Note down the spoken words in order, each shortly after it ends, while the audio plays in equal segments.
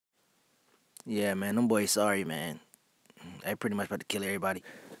Yeah, man, them boys sorry, man. I pretty much about to kill everybody.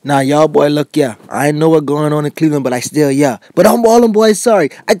 Nah, y'all boy, look, yeah. I know what's going on in Cleveland, but I still, yeah. But I'm all them boys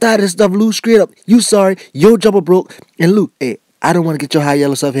sorry. I thought this stuff, Lou, straight up. You sorry, your jumper broke. And Lou, hey, I don't want to get your high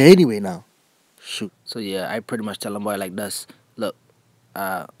yellow stuff here anyway now. Shoot. So yeah, I pretty much tell them boy like this. Look,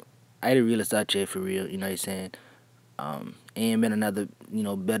 uh, I the realest out here for real. You know what I'm saying? Ain't been another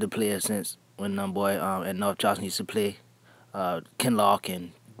better player since when boy at North Charleston used to play. Kinlock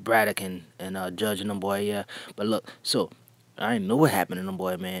and Braddock and Judge and them boy. Yeah, but look, so I ain't know what happened to them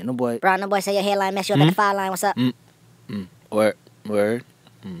boy, man. Them boy. Bro, no boy say your hairline mess you up at the fire line. What's up? Word, word.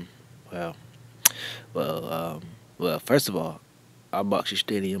 Well, well, well. First of all, I'll box your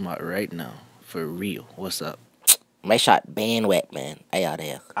stadium out right now for real. What's up? My shot been wet, man. I out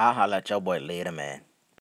here. I'll holler at your boy later, man.